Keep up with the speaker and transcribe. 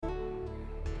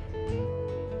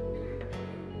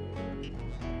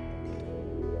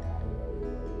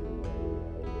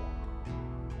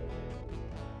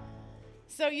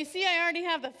So you see, I already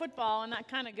have the football, and that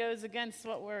kind of goes against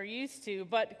what we're used to.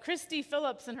 But Christy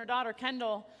Phillips and her daughter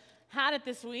Kendall had it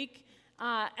this week,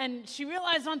 and she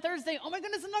realized on Thursday, oh my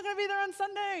goodness, I'm not going to be there on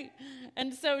Sunday.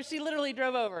 And so she literally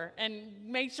drove over and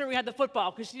made sure we had the football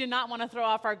because she did not want to throw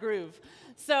off our groove.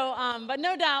 So, but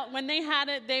no doubt, when they had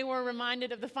it, they were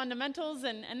reminded of the fundamentals,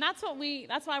 and that's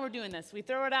why we're doing this. We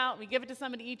throw it out, we give it to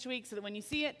somebody each week so that when you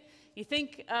see it, you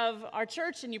think of our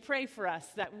church and you pray for us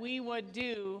that we would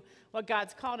do what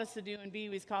God's called us to do and be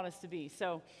who He's called us to be.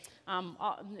 So I'm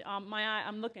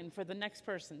looking for the next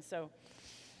person. So,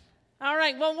 all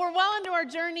right, well, we're well into our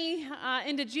journey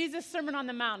into Jesus' Sermon on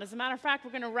the Mount. As a matter of fact,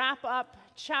 we're going to wrap up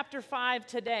chapter 5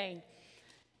 today.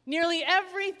 Nearly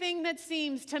everything that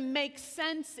seems to make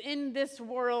sense in this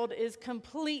world is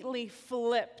completely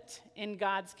flipped in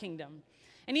God's kingdom.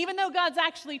 And even though God's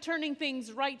actually turning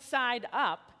things right side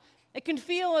up, it can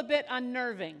feel a bit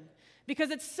unnerving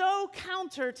because it's so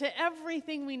counter to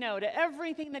everything we know, to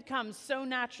everything that comes so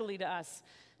naturally to us,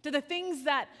 to the things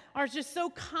that are just so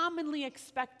commonly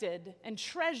expected and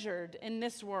treasured in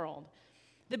this world.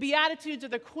 The Beatitudes are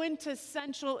the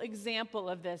quintessential example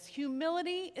of this.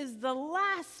 Humility is the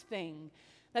last thing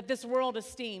that this world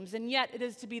esteems, and yet it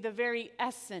is to be the very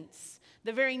essence,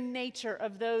 the very nature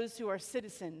of those who are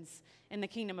citizens in the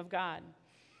kingdom of God.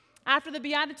 After the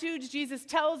Beatitudes, Jesus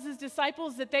tells his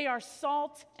disciples that they are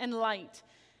salt and light.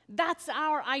 That's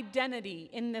our identity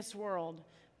in this world.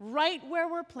 Right where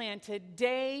we're planted,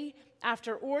 day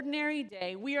after ordinary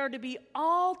day, we are to be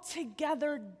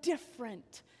altogether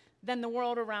different than the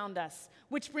world around us,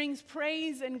 which brings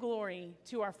praise and glory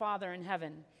to our Father in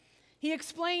heaven. He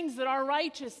explains that our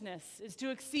righteousness is to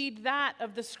exceed that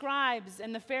of the scribes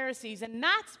and the Pharisees, and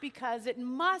that's because it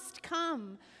must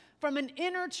come from an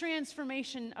inner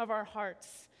transformation of our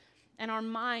hearts and our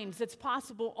minds that's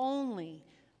possible only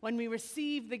when we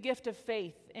receive the gift of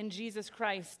faith in Jesus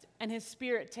Christ and His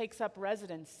Spirit takes up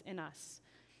residence in us.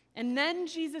 And then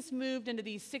Jesus moved into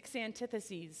these 6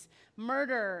 antitheses: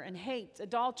 murder and hate,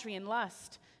 adultery and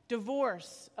lust,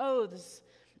 divorce, oaths.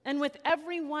 And with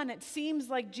every one, it seems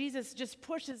like Jesus just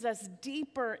pushes us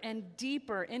deeper and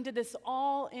deeper into this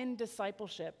all-in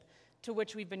discipleship to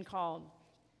which we've been called.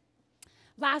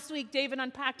 Last week, David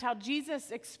unpacked how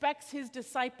Jesus expects his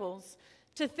disciples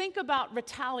to think about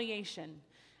retaliation.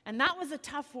 And that was a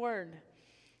tough word.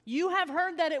 You have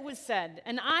heard that it was said,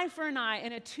 an eye for an eye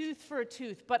and a tooth for a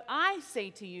tooth. But I say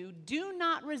to you, do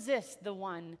not resist the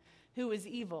one who is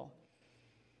evil.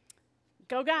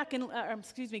 Go back and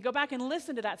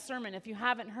listen to that sermon if you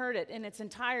haven't heard it in its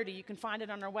entirety. You can find it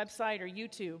on our website or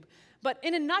YouTube. But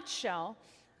in a nutshell,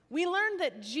 we learned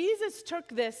that Jesus took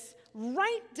this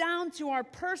right down to our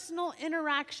personal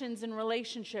interactions and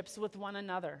relationships with one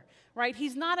another, right?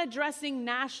 He's not addressing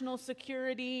national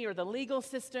security or the legal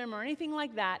system or anything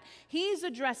like that. He's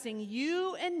addressing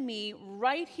you and me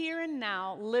right here and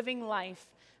now, living life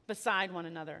beside one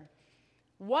another.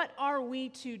 What are we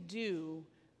to do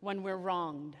when we're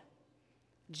wronged?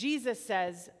 Jesus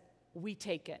says we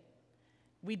take it.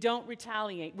 We don't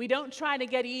retaliate. We don't try to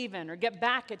get even or get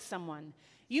back at someone.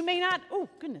 You may not, oh,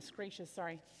 goodness gracious,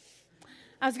 sorry.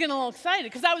 I was getting a little excited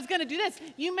because I was going to do this.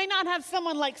 You may not have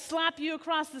someone like slap you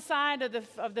across the side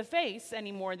of the face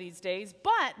anymore these days,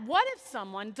 but what if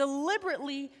someone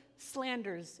deliberately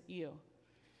slanders you?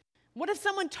 What if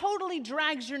someone totally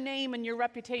drags your name and your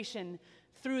reputation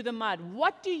through the mud?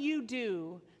 What do you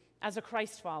do as a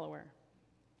Christ follower?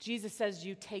 Jesus says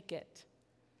you take it.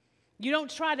 You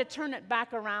don't try to turn it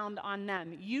back around on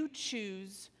them. You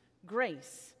choose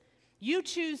grace. You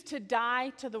choose to die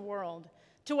to the world,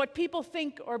 to what people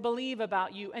think or believe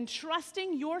about you, and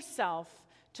trusting yourself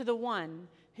to the one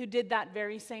who did that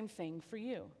very same thing for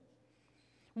you.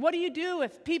 What do you do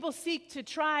if people seek to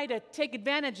try to take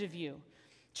advantage of you,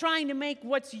 trying to take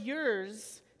what's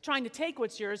yours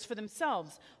for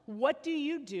themselves? What do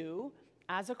you do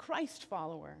as a Christ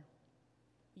follower?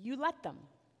 You let them.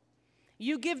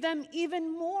 You give them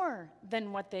even more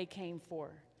than what they came for.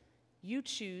 You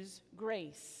choose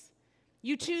grace.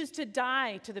 You choose to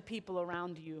die to the people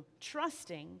around you,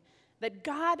 trusting that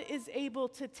God is able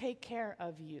to take care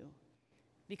of you,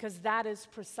 because that is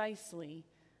precisely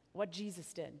what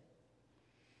Jesus did.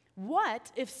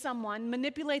 What if someone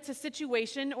manipulates a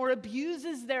situation or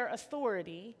abuses their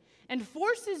authority and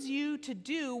forces you to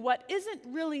do what isn't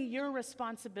really your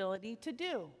responsibility to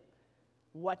do?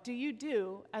 What do you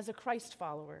do as a Christ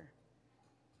follower?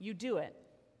 You do it,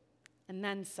 and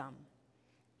then some.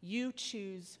 You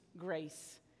choose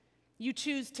grace. You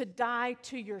choose to die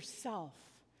to yourself,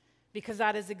 because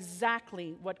that is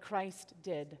exactly what Christ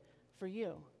did for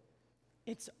you.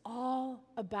 It's all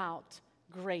about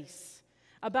grace.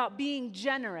 about being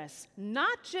generous,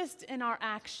 not just in our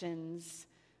actions,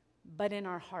 but in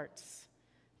our hearts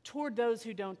toward those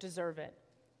who don't deserve it,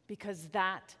 because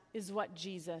that is what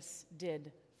Jesus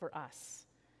did for us.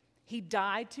 He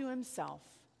died to himself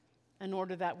in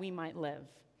order that we might live.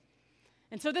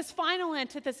 And so this final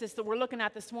antithesis that we're looking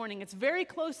at this morning, it's very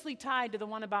closely tied to the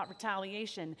one about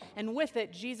retaliation. And with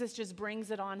it, Jesus just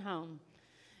brings it on home.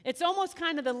 It's almost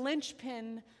kind of the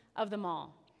linchpin of them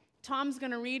all. Tom's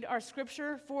going to read our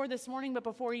scripture for this morning, but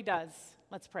before he does,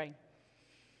 let's pray.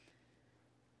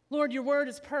 Lord, your word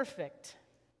is perfect.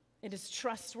 It is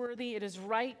trustworthy. It is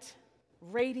right,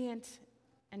 radiant,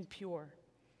 and pure.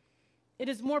 It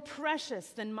is more precious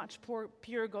than much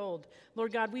pure gold.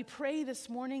 Lord God, we pray this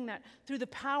morning that through the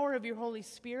power of your Holy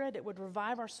Spirit, it would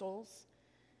revive our souls.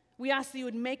 We ask that you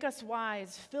would make us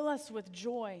wise, fill us with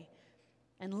joy,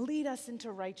 and lead us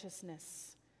into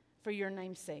righteousness for your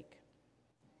name's sake.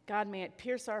 God, may it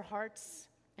pierce our hearts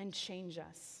and change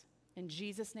us. In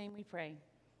Jesus' name we pray.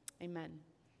 Amen.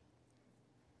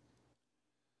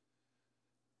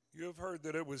 You have heard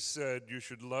that it was said, you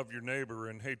should love your neighbor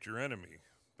and hate your enemy.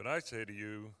 But I say to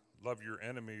you, love your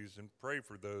enemies and pray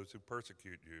for those who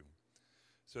persecute you,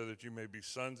 so that you may be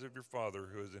sons of your Father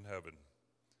who is in heaven.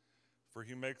 For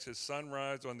he makes his sun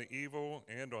rise on the evil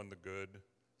and on the good,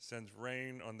 sends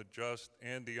rain on the just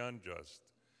and the unjust.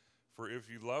 For if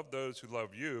you love those who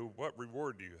love you, what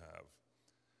reward do you have?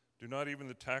 Do not even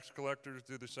the tax collectors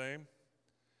do the same?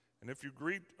 And if you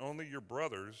greet only your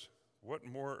brothers, what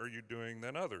more are you doing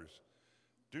than others?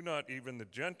 Do not even the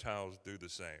Gentiles do the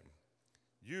same?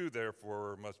 You,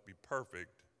 therefore, must be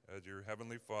perfect as your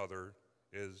heavenly Father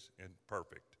is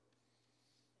perfect.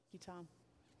 Thank you, Tom.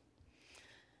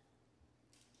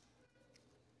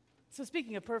 So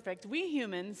speaking of perfect, we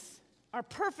humans are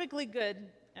perfectly good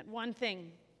at one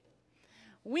thing.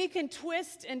 We can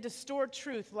twist and distort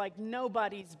truth like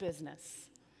nobody's business,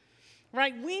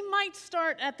 right? We might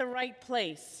start at the right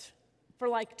place for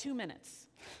like 2 minutes.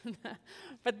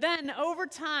 But then over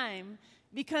time,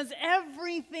 because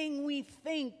everything we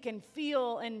think and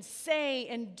feel and say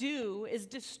and do is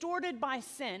distorted by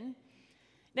sin,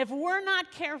 if we're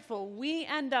not careful, we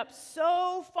end up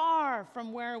so far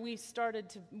from where we're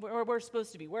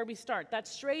supposed to be, where we start, that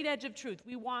straight edge of truth.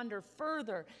 We wander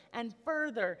further and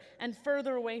further and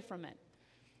further away from it.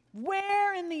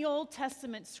 Where in the Old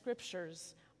Testament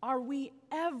scriptures are we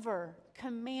ever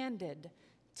commanded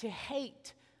to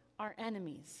hate our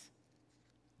enemies?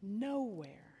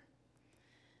 Nowhere.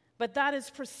 But that is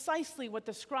precisely what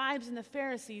the scribes and the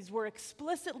Pharisees were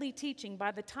explicitly teaching by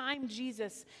the time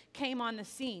Jesus came on the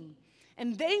scene.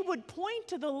 And they would point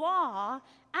to the law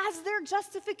as their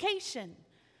justification.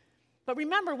 But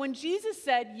remember, when Jesus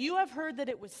said, "You have heard that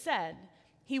it was said,"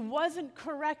 he wasn't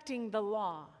correcting the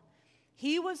law.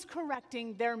 He was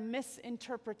correcting their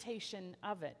misinterpretation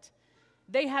of it.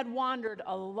 They had wandered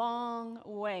a long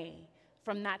way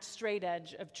from that straight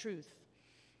edge of truth.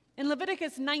 In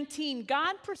Leviticus 19,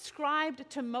 God prescribed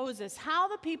to Moses how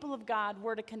the people of God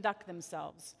were to conduct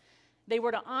themselves. They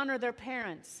were to honor their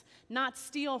parents, not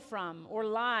steal from or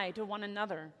lie to one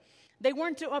another. They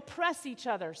weren't to oppress each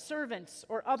other, servants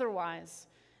or otherwise.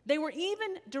 They were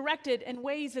even directed in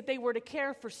ways that they were to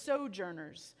care for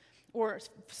sojourners or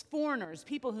foreigners,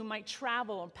 people who might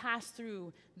travel or pass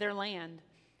through their land.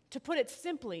 To put it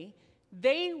simply,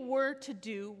 they were to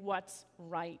do what's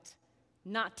right,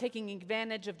 not taking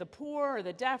advantage of the poor or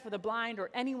the deaf or the blind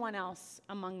or anyone else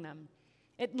among them.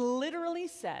 It literally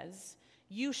says,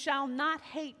 "You shall not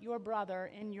hate your brother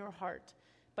in your heart,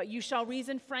 but you shall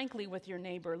reason frankly with your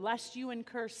neighbor, lest you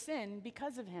incur sin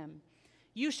because of him.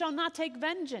 You shall not take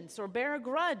vengeance or bear a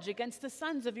grudge against the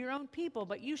sons of your own people,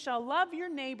 but you shall love your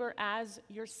neighbor as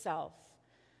yourself.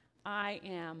 I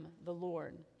am the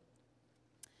Lord."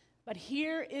 But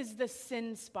here is the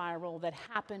sin spiral that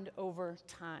happened over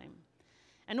time.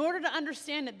 In order to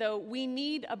understand it, though, we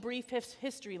need a brief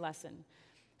history lesson.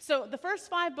 So the first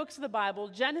 5 books of the Bible,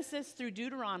 Genesis through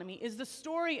Deuteronomy, is the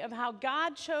story of how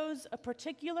God chose a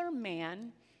particular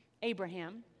man,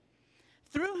 Abraham,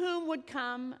 through whom would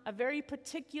come a very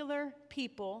particular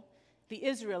people, the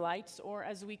Israelites, or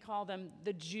as we call them,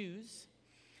 the Jews,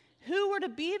 who were to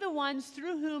be the ones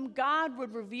through whom God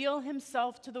would reveal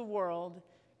himself to the world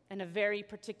in a very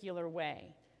particular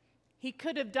way. He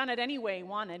could have done it any way he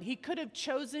wanted. He could have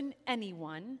chosen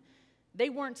anyone. They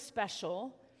weren't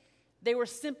special. They were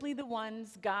simply the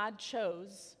ones God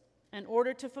chose in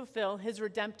order to fulfill his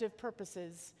redemptive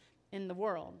purposes in the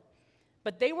world.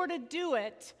 But they were to do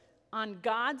it on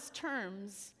God's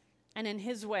terms and in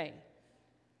his way.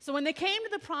 So when they came to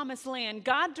the promised land,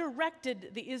 God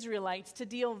directed the Israelites to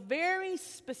deal very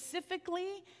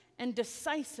specifically and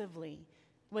decisively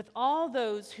with all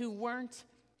those who weren't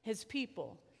his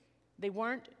people. They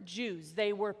weren't Jews.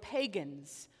 They were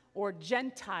pagans or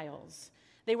Gentiles.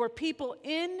 They were people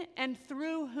in and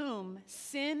through whom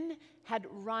sin had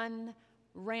run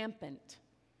rampant.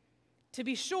 To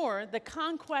be sure, the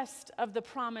conquest of the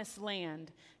promised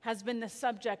land has been the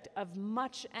subject of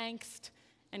much angst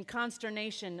and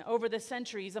consternation over the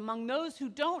centuries among those who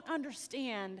don't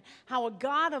understand how a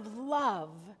God of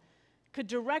love could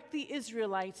direct the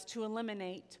Israelites to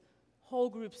eliminate whole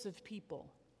groups of people.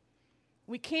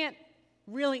 We can't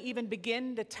really even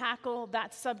begin to tackle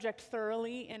that subject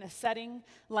thoroughly in a setting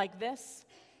like this.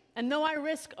 And though I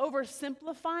risk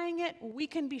oversimplifying it, we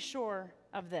can be sure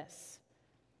of this: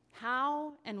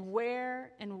 how and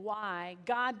where and why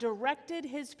God directed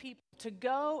his people to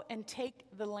go and take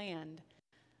the land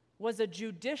was a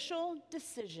judicial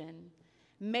decision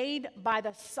made by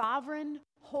the sovereign,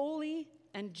 holy,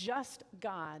 and just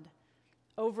God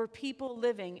over people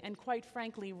living and, quite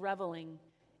frankly, reveling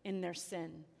in their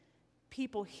sin.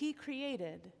 People he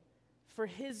created for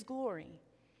his glory.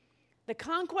 The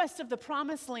conquest of the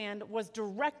promised land was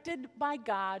directed by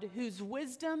God, whose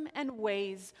wisdom and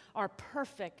ways are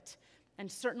perfect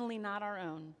and certainly not our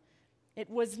own. It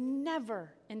was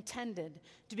never intended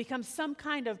to become some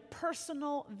kind of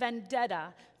personal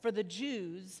vendetta for the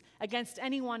Jews against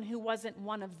anyone who wasn't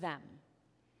one of them.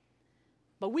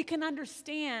 But we can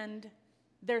understand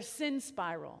their sin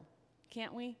spiral,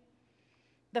 can't we?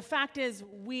 The fact is,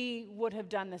 we would have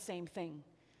done the same thing.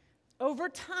 Over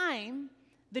time,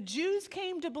 the Jews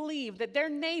came to believe that their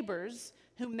neighbors,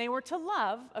 whom they were to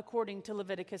love, according to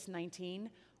Leviticus 19,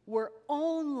 were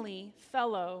only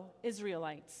fellow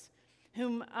Israelites,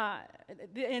 whom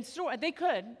they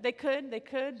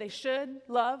should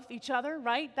love each other,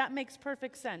 right? That makes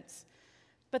perfect sense.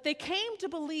 But they came to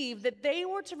believe that they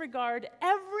were to regard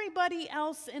everybody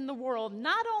else in the world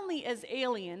not only as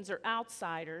aliens or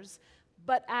outsiders,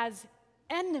 but as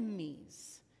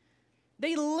enemies.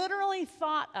 They literally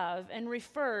thought of and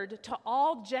referred to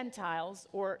all Gentiles,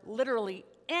 or literally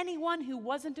anyone who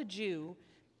wasn't a Jew,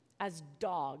 as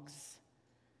dogs.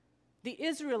 The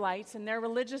Israelites and their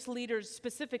religious leaders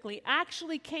specifically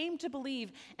actually came to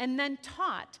believe and then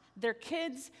taught their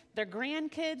kids, their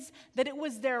grandkids, that it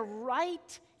was their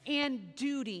right and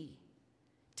duty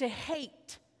to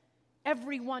hate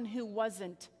everyone who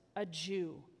wasn't a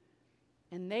Jew.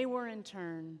 And they were in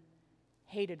turn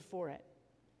hated for it.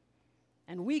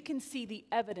 And we can see the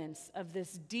evidence of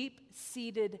this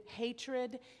deep-seated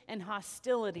hatred and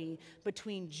hostility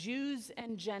between Jews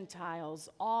and Gentiles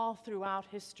all throughout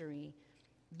history,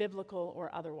 biblical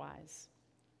or otherwise.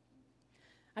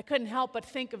 I couldn't help but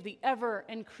think of the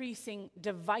ever-increasing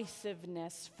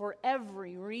divisiveness for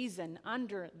every reason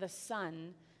under the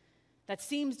sun that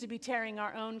seems to be tearing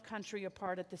our own country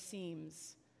apart at the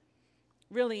seams.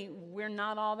 Really, we're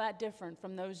not all that different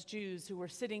from those Jews who were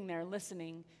sitting there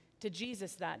listening to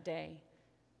Jesus that day.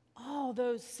 All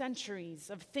those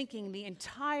centuries of thinking the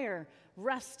entire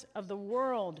rest of the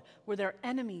world were their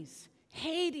enemies,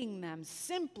 hating them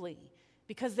simply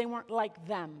because they weren't like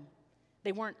them.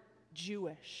 They weren't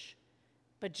Jewish.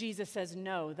 But Jesus says,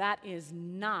 no, that is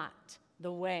not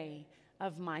the way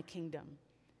of my kingdom.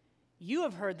 You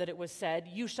have heard that it was said,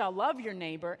 you shall love your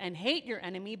neighbor and hate your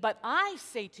enemy, but I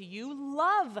say to you,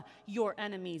 love your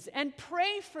enemies and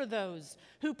pray for those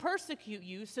who persecute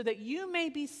you so that you may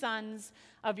be sons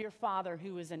of your Father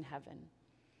who is in heaven.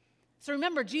 So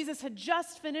remember, Jesus had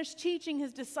just finished teaching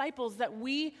his disciples that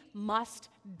we must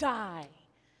die.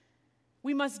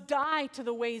 We must die to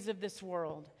the ways of this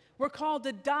world. We're called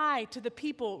to die to the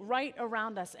people right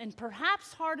around us. And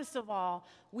perhaps hardest of all,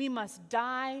 we must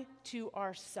die to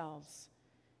ourselves,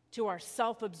 to our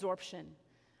self-absorption,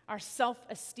 our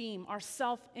self-esteem, our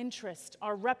self-interest,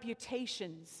 our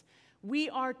reputations. We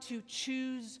are to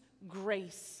choose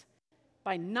grace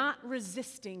by not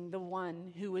resisting the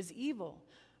one who is evil.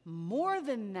 More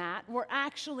than that, we're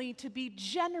actually to be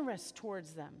generous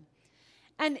towards them.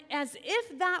 And as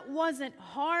if that wasn't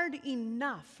hard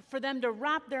enough for them to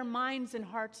wrap their minds and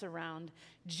hearts around,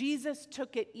 Jesus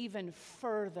took it even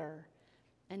further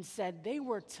and said they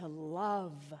were to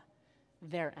love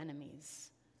their enemies.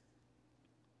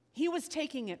 He was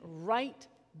taking it right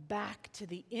back to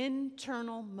the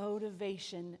internal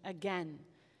motivation again.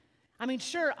 I mean,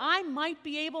 sure, I might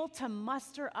be able to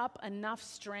muster up enough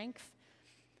strength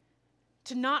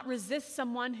to not resist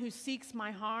someone who seeks my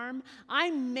harm.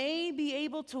 I may be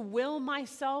able to will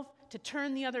myself to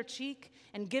turn the other cheek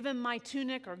and give him my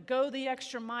tunic or go the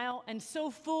extra mile and so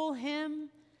fool him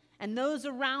and those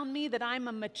around me that I'm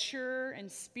a mature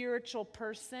and spiritual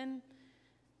person.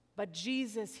 But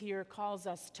Jesus here calls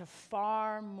us to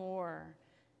far more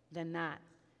than that.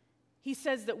 he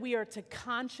says that we are to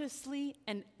consciously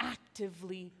and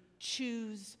actively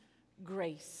choose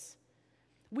grace.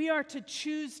 We are to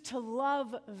choose to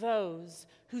love those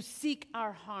who seek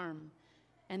our harm,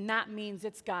 and that means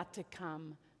it's got to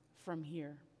come from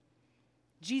here.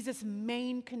 Jesus'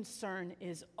 main concern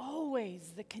is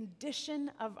always the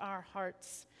condition of our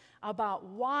hearts about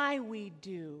why we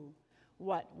do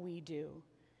what we do.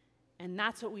 And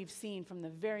that's what we've seen from the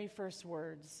very first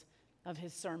words of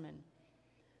his sermon.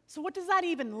 So what does that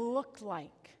even look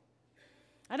like?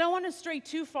 I don't want to stray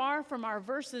too far from our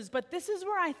verses, but this is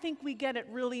where I think we get it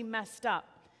really messed up.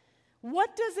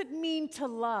 What does it mean to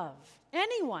love?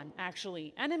 Anyone,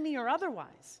 actually, enemy or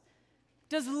otherwise.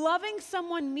 Does loving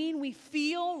someone mean we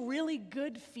feel really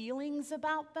good feelings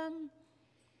about them?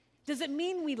 Does it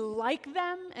mean we like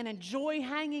them and enjoy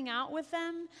hanging out with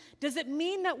them? Does it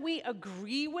mean that we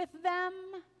agree with them?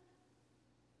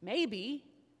 Maybe,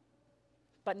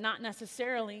 but not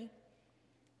necessarily.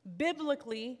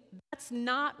 Biblically, that's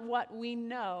not what we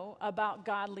know about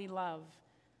godly love.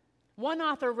 One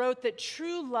author wrote that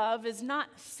true love is not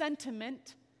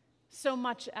sentiment so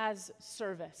much as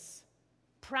service.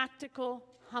 Practical,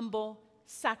 humble,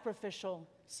 sacrificial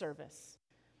service.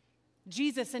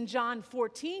 Jesus in John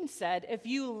 14 said, "If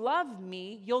you love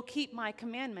me, you'll keep my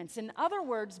commandments." In other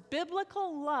words,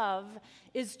 biblical love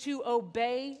is to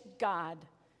obey God,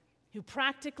 who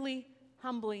practically,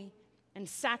 humbly, and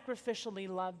sacrificially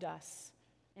loved us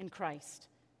in Christ.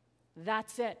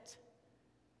 That's it.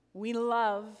 We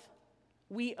love,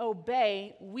 we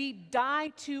obey, we die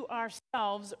to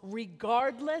ourselves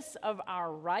regardless of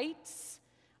our rights,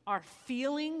 our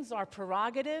feelings, our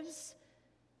prerogatives.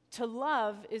 To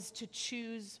love is to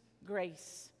choose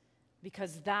grace,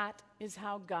 because that is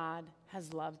how God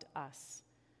has loved us.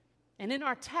 And in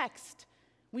our text,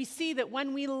 we see that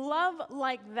when we love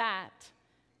like that,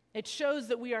 it shows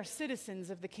that we are citizens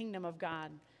of the kingdom of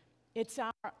God. It's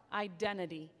our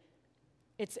identity.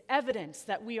 It's evidence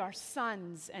that we are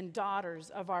sons and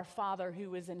daughters of our Father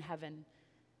who is in heaven.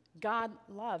 God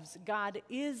loves. God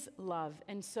is love.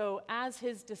 And so as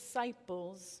his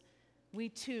disciples, we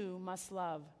too must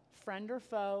love, friend or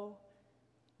foe,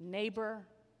 neighbor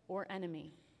or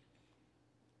enemy.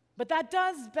 But that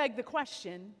does beg the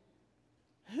question,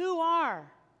 who are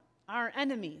our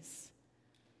enemies?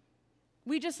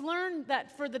 We just learned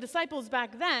that for the disciples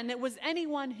back then, it was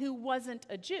anyone who wasn't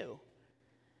a Jew.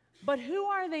 But who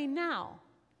are they now?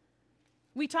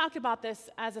 We talked about this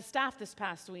as a staff this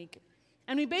past week,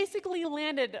 and we basically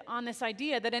landed on this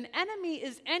idea that an enemy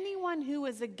is anyone who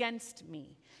is against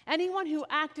me, anyone who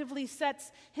actively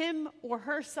sets him or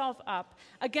herself up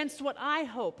against what I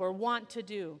hope or want to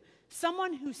do,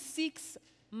 someone who seeks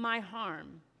my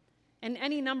harm in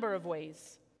any number of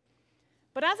ways.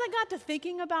 But as I got to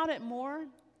thinking about it more,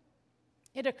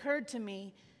 it occurred to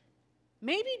me,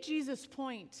 maybe Jesus'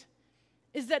 point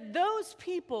is that those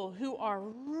people who are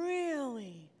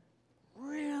really,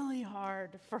 really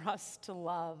hard for us to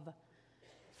love,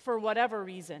 for whatever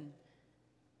reason,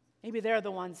 maybe they're the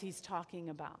ones he's talking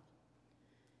about.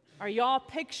 Are y'all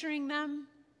picturing them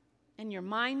in your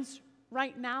minds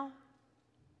right now?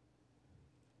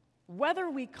 Whether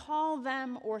we call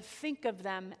them or think of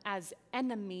them as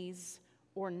enemies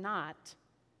or not,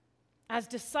 as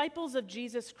disciples of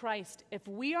Jesus Christ, if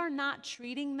we are not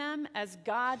treating them as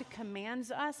God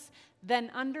commands us, then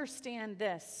understand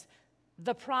this: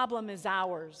 the problem is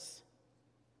ours,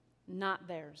 not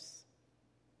theirs.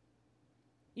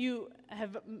 You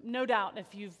have no doubt,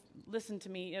 if you've listened to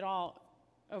me at all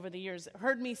over the years,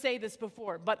 heard me say this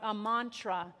before, but a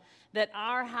mantra that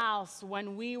our house,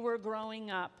 when we were growing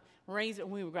up,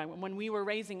 when we were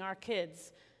raising our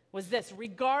kids, was this: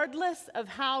 regardless of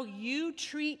how you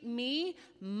treat me,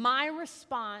 my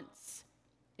response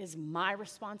is my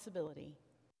responsibility.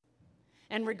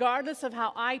 And regardless of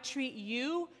how I treat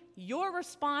you, your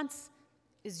response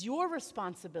is your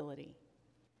responsibility.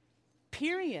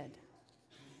 Period.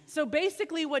 So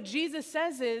basically what Jesus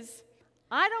says is,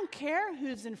 I don't care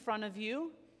who's in front of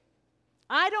you.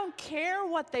 I don't care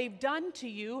what they've done to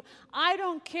you. I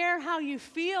don't care how you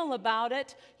feel about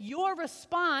it. Your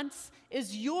response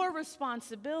is your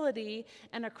responsibility,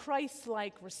 and a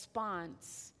Christ-like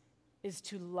response is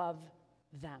to love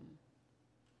them.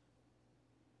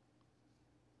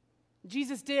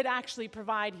 Jesus did actually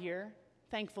provide here,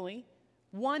 thankfully,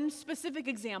 one specific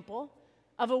example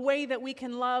of a way that we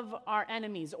can love our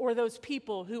enemies, or those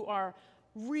people who are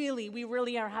we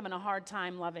really are having a hard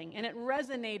time loving. And it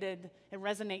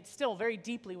resonates still very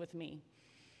deeply with me.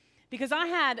 Because I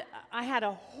had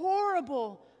a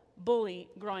horrible bully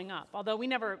growing up. Although we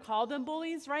never called them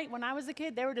bullies, right? When I was a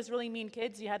kid, they were just really mean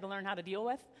kids you had to learn how to deal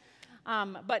with.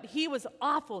 But he was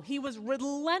awful. He was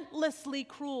relentlessly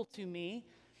cruel to me,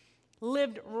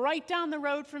 lived right down the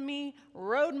road from me,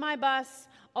 rode my bus,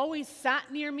 always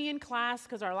sat near me in class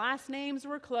because our last names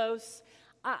were close.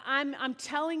 I'm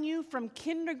telling you, from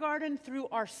kindergarten through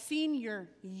our senior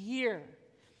year,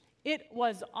 it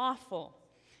was awful.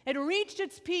 It reached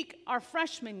its peak our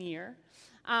freshman year.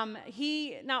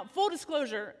 Now, full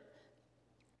disclosure,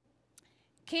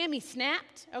 Cammie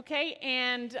snapped, okay,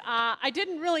 and I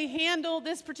didn't really handle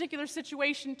this particular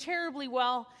situation terribly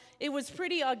well. It was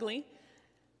pretty ugly.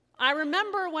 I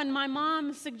remember when my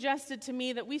mom suggested to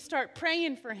me that we start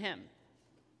praying for him.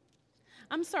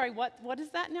 I'm sorry, what is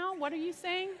that now? What are you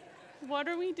saying? What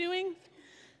are we doing?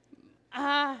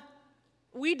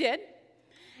 We did.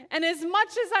 And as much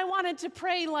as I wanted to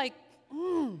pray like,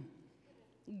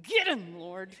 get him,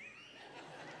 Lord.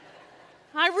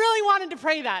 I really wanted to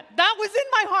pray that. That was in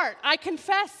my heart, I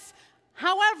confess.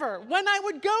 However, when I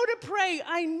would go to pray,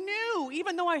 I knew,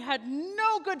 even though I had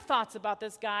no good thoughts about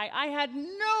this guy, I had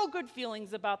no good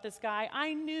feelings about this guy,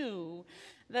 I knew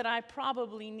that I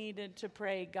probably needed to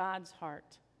pray God's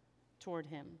heart toward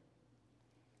him.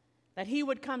 That he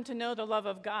would come to know the love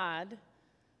of God,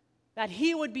 that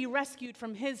he would be rescued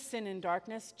from his sin and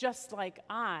darkness, just like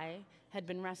I had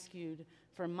been rescued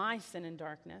from my sin and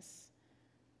darkness.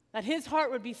 That his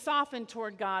heart would be softened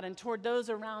toward God and toward those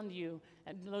around you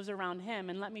and those around him.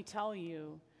 And let me tell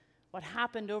you what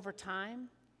happened over time.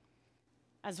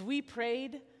 As we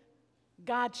prayed,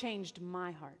 God changed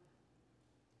my heart.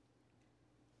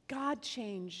 God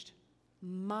changed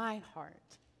my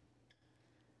heart.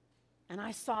 And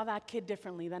I saw that kid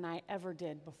differently than I ever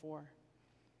did before.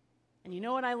 And you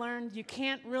know what I learned? You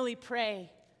can't really pray,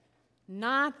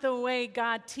 not the way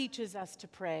God teaches us to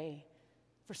pray,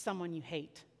 for someone you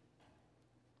hate.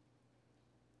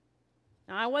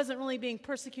 Now, I wasn't really being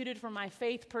persecuted for my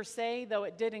faith per se, though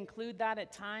it did include that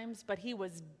at times, but he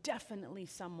was definitely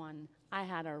someone I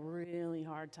had a really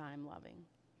hard time loving.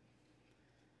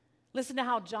 Listen to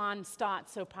how John Stott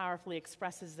so powerfully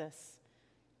expresses this.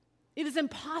 It is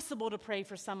impossible to pray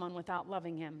for someone without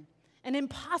loving him, and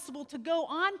impossible to go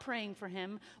on praying for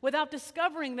him without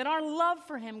discovering that our love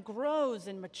for him grows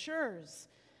and matures.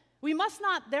 We must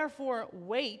not, therefore,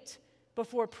 wait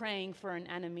before praying for an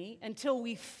enemy until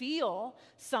we feel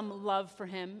some love for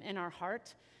him in our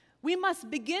heart. We must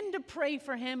begin to pray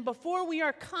for him before we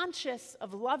are conscious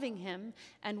of loving him,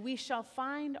 and we shall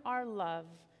find our love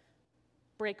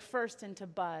break first into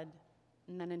bud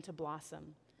and then into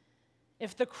blossom.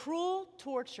 If the cruel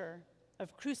torture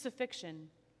of crucifixion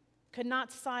could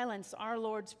not silence our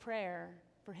Lord's prayer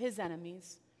for his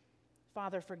enemies,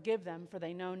 Father, forgive them, for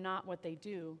they know not what they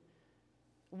do,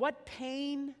 what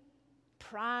pain,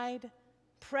 pride,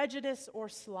 prejudice, or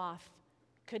sloth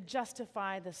could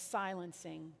justify the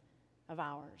silencing of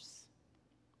ours?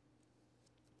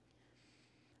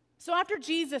 So after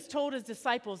Jesus told his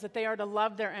disciples that they are to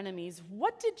love their enemies,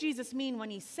 what did Jesus mean when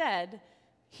he said,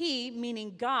 he,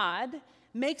 meaning God,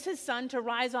 makes his sun to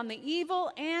rise on the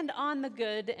evil and on the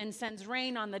good and sends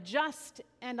rain on the just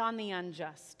and on the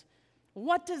unjust?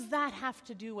 What does that have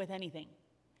to do with anything?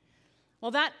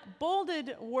 Well, that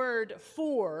bolded word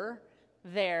 "for"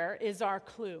 there is our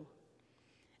clue.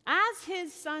 As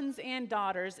his sons and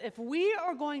daughters, if we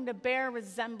are going to bear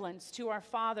resemblance to our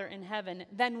Father in heaven,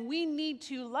 then we need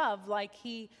to love like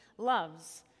he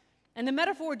loves. And the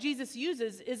metaphor Jesus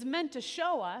uses is meant to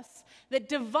show us that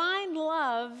divine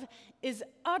love is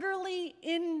utterly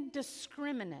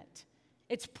indiscriminate.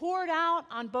 It's poured out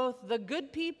on both the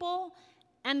good people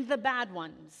and the bad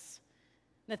ones.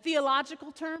 The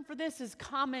theological term for this is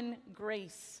common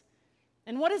grace.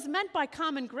 And what is meant by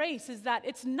common grace is that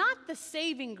it's not the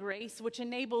saving grace which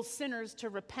enables sinners to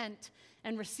repent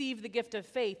and receive the gift of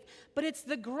faith, but it's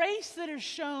the grace that is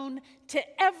shown to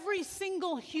every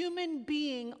single human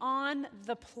being on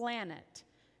the planet.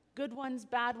 Good ones,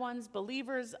 bad ones,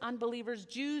 believers, unbelievers,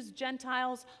 Jews,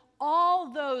 Gentiles,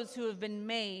 all those who have been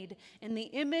made in the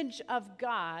image of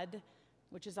God,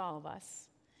 which is all of us,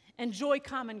 enjoy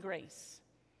common grace.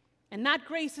 And that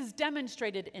grace is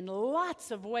demonstrated in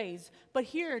lots of ways, but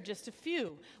here are just a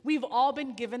few. We've all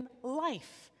been given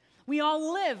life. We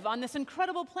all live on this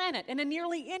incredible planet in a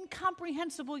nearly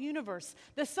incomprehensible universe.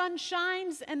 The sun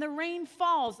shines and the rain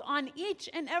falls on each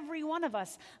and every one of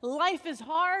us. Life is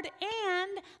hard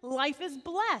and life is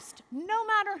blessed, no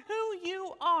matter who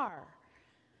you are.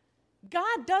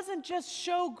 God doesn't just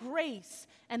show grace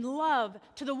and love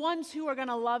to the ones who are going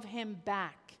to love him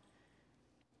back.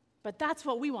 But that's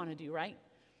what we want to do, right?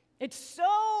 It's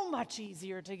so much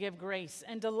easier to give grace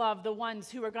and to love the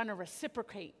ones who are going to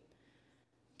reciprocate,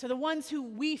 to the ones who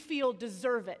we feel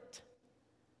deserve it.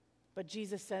 But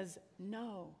Jesus says,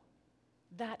 no,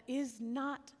 that is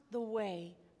not the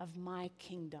way of my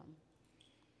kingdom.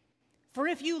 For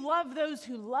if you love those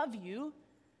who love you,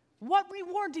 what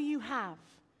reward do you have?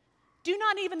 Do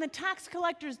not even the tax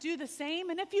collectors do the same?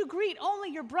 And if you greet only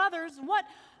your brothers, what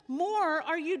more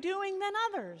are you doing than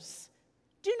others?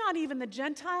 Do not even the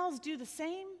Gentiles do the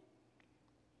same?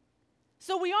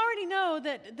 So we already know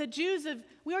that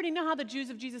we already know how the Jews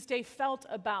of Jesus' day felt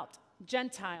about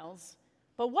Gentiles.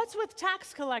 But what's with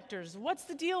tax collectors? What's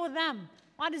the deal with them?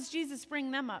 Why does Jesus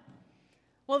bring them up?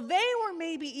 Well, they were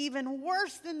maybe even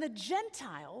worse than the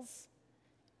Gentiles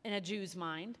in a Jew's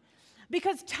mind,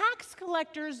 because tax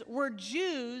collectors were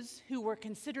Jews who were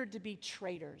considered to be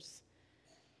traitors.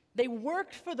 They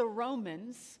worked for the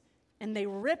Romans, and they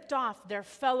ripped off their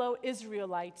fellow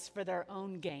Israelites for their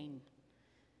own gain.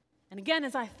 And again,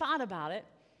 as I thought about it,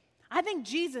 I think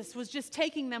Jesus was just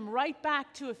taking them right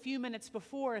back to a few minutes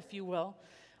before, if you will,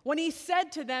 when he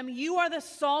said to them, you are the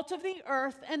salt of the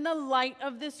earth and the light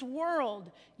of this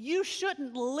world. You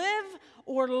shouldn't live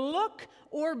or look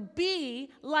or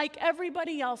be like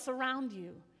everybody else around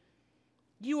you.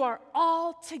 You are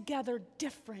altogether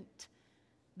different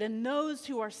than those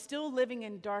who are still living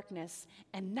in darkness,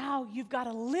 and now you've got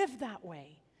to live that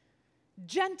way.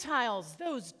 Gentiles,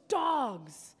 those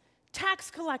dogs, tax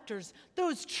collectors,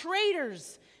 those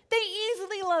traitors, they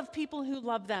easily love people who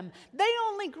love them. They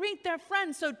only greet their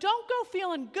friends, so don't go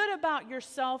feeling good about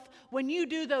yourself when you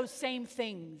do those same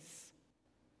things.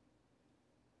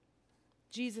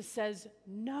 Jesus says,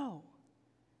 no,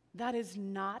 that is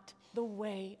not the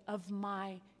way of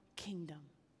my kingdom.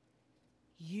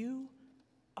 You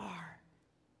are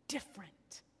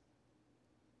different.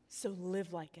 So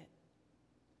live like it.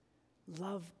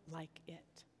 Love like it.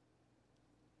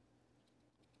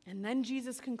 And then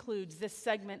Jesus concludes this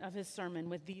segment of his sermon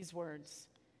with these words,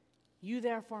 you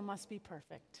therefore must be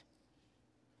perfect,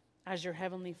 as your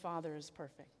heavenly Father is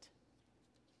perfect.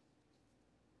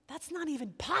 That's not even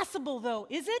possible, though,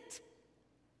 is it?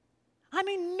 I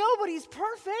mean, nobody's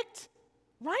perfect,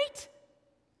 right?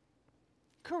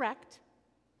 Correct.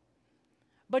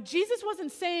 But Jesus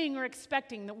wasn't saying or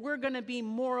expecting that we're going to be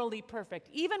morally perfect.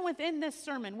 Even within this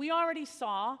sermon, we already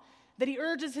saw that he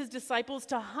urges his disciples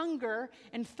to hunger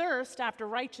and thirst after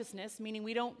righteousness, meaning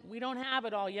we don't have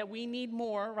it all yet. We need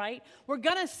more, right? We're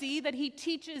going to see that he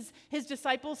teaches his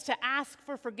disciples to ask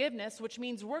for forgiveness, which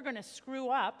means we're going to screw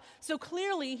up. So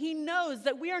clearly, he knows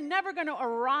that we are never going to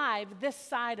arrive this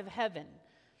side of heaven.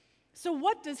 So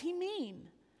what does he mean?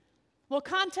 Well,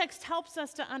 context helps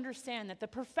us to understand that the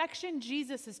perfection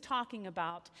Jesus is talking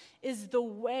about is the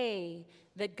way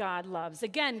that God loves.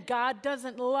 Again, God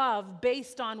doesn't love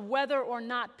based on whether or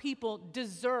not people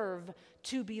deserve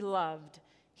to be loved.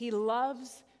 He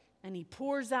loves and he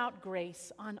pours out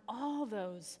grace on all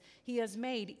those he has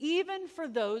made, even for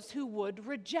those who would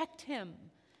reject him.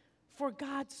 For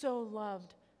God so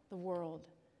loved the world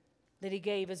that he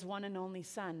gave his one and only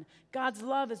Son. God's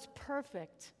love is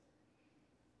perfect.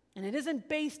 And it isn't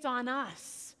based on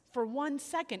us for 1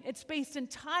 second. It's based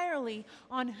entirely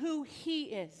on who he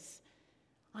is,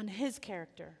 on his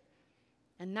character.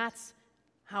 And that's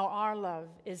how our love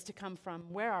is to come from,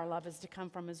 where our love is to come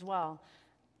from as well.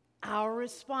 Our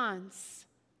response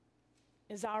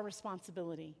is our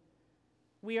responsibility.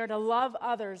 We are to love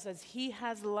others as he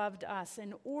has loved us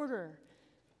in order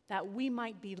that we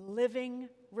might be living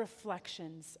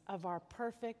reflections of our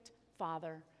perfect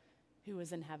Father who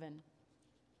is in heaven.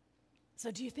 So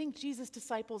do you think Jesus'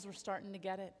 disciples were starting to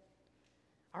get it?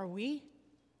 Are we?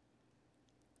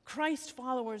 Christ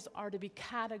followers are to be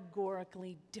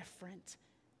categorically different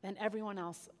than everyone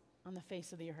else on the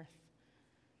face of the earth.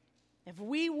 If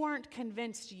we weren't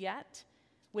convinced yet,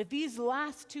 with these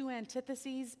last two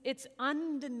antitheses, it's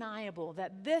undeniable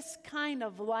that this kind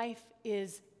of life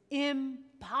is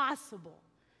impossible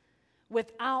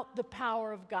without the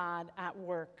power of God at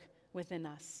work within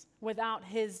us, without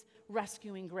his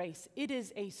rescuing grace. It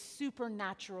is a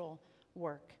supernatural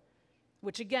work,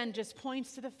 which again just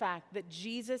points to the fact that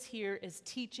Jesus here is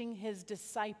teaching his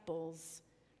disciples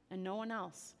and no one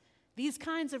else. These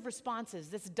kinds of responses,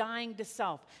 this dying to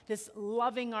self, this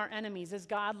loving our enemies as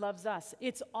God loves us,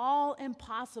 it's all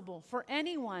impossible for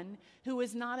anyone who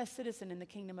is not a citizen in the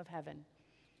kingdom of heaven.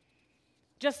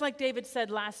 Just like David said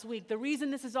last week, the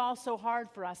reason this is all so hard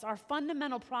for us, our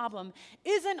fundamental problem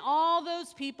isn't all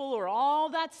those people or all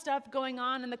that stuff going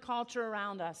on in the culture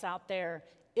around us out there.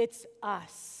 It's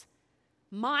us.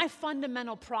 My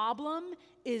fundamental problem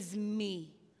is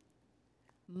me,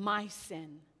 my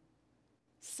sin,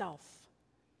 self.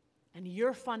 And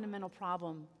your fundamental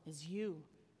problem is you.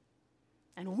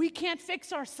 And we can't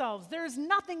fix ourselves. There is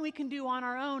nothing we can do on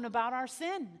our own about our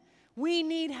sin. We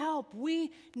need help.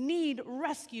 We need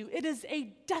rescue. It is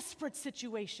a desperate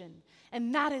situation,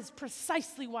 and that is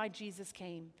precisely why Jesus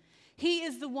came. He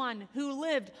is the one who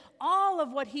lived all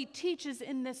of what he teaches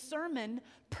in this sermon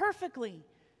perfectly.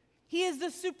 He is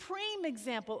the supreme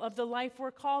example of the life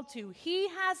we're called to. He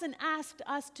hasn't asked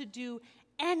us to do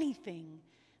anything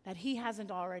that he hasn't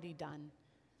already done.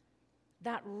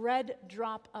 That red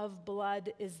drop of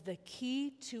blood is the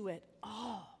key to it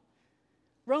all.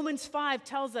 Romans 5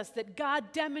 tells us that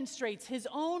God demonstrates his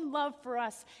own love for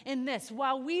us in this.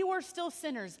 While we were still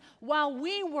sinners, while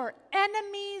we were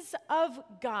enemies of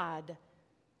God,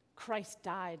 Christ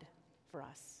died for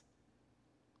us.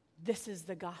 This is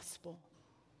the gospel.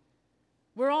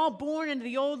 We're all born into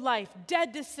the old life,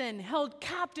 dead to sin, held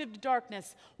captive to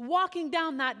darkness, walking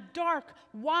down that dark,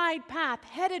 wide path,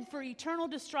 headed for eternal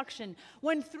destruction,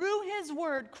 when through his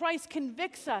word, Christ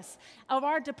convicts us of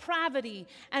our depravity,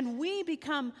 and we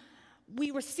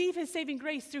receive his saving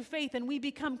grace through faith, and we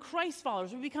become Christ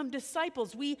followers, we become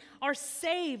disciples, we are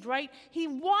saved, right? He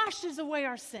washes away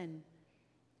our sin,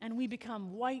 and we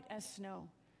become white as snow,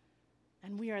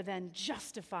 and we are then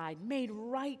justified, made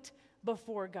right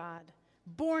before God,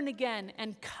 born again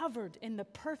and covered in the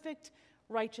perfect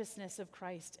righteousness of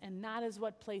Christ. And that is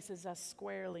what places us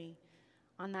squarely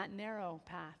on that narrow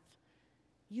path.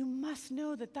 You must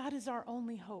know that that is our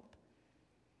only hope.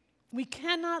 We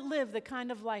cannot live the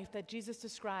kind of life that Jesus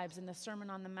describes in the Sermon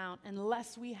on the Mount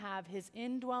unless we have his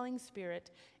indwelling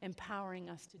spirit empowering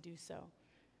us to do so.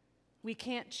 We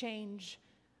can't change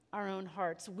our own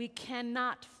hearts. We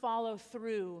cannot follow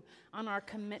through on our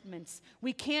commitments.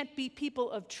 We can't be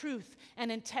people of truth and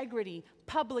integrity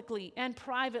publicly and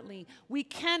privately. We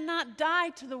cannot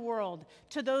die to the world,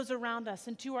 to those around us,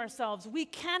 and to ourselves. We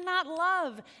cannot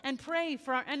love and pray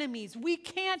for our enemies. We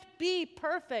can't be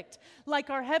perfect like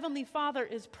our Heavenly Father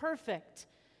is perfect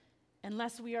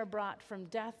unless we are brought from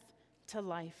death to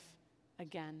life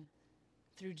again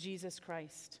through Jesus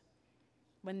Christ.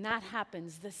 When that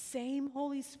happens, the same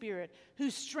Holy Spirit who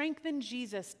strengthened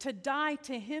Jesus to die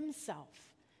to himself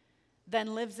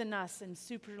then lives in us and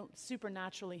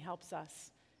supernaturally helps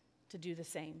us to do the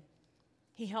same.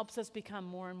 He helps us become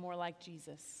more and more like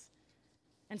Jesus.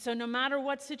 And so no matter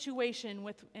what situation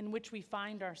in which we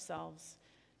find ourselves,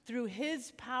 through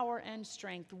his power and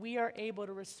strength, we are able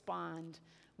to respond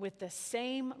with the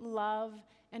same love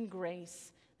and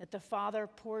grace that the Father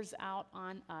pours out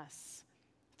on us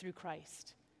through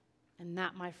Christ. And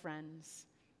that, my friends,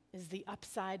 is the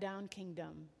upside-down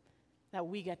kingdom that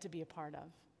we get to be a part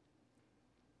of.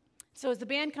 So as the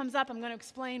band comes up, I'm going to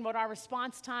explain what our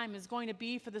response time is going to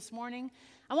be for this morning.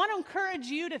 I want to encourage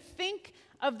you to think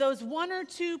of those one or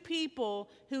two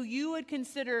people who you would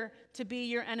consider to be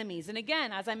your enemies. And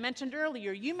again, as I mentioned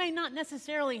earlier, you may not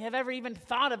necessarily have ever even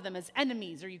thought of them as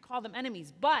enemies, or you call them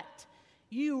enemies, but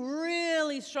you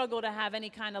really struggle to have any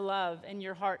kind of love in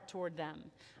your heart toward them.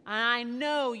 And I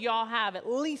know y'all have at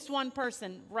least one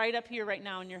person right up here right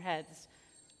now in your heads.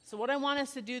 So what I want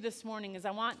us to do this morning is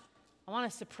I want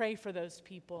us to pray for those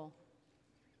people.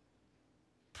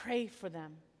 Pray for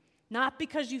them. Not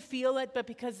because you feel it, but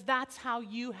because that's how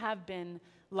you have been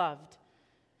loved.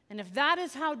 And if that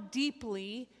is how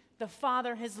deeply the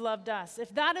Father has loved us,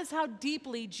 if that is how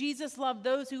deeply Jesus loved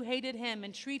those who hated him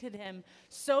and treated him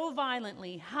so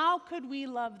violently, how could we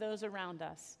love those around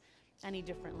us any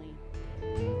differently?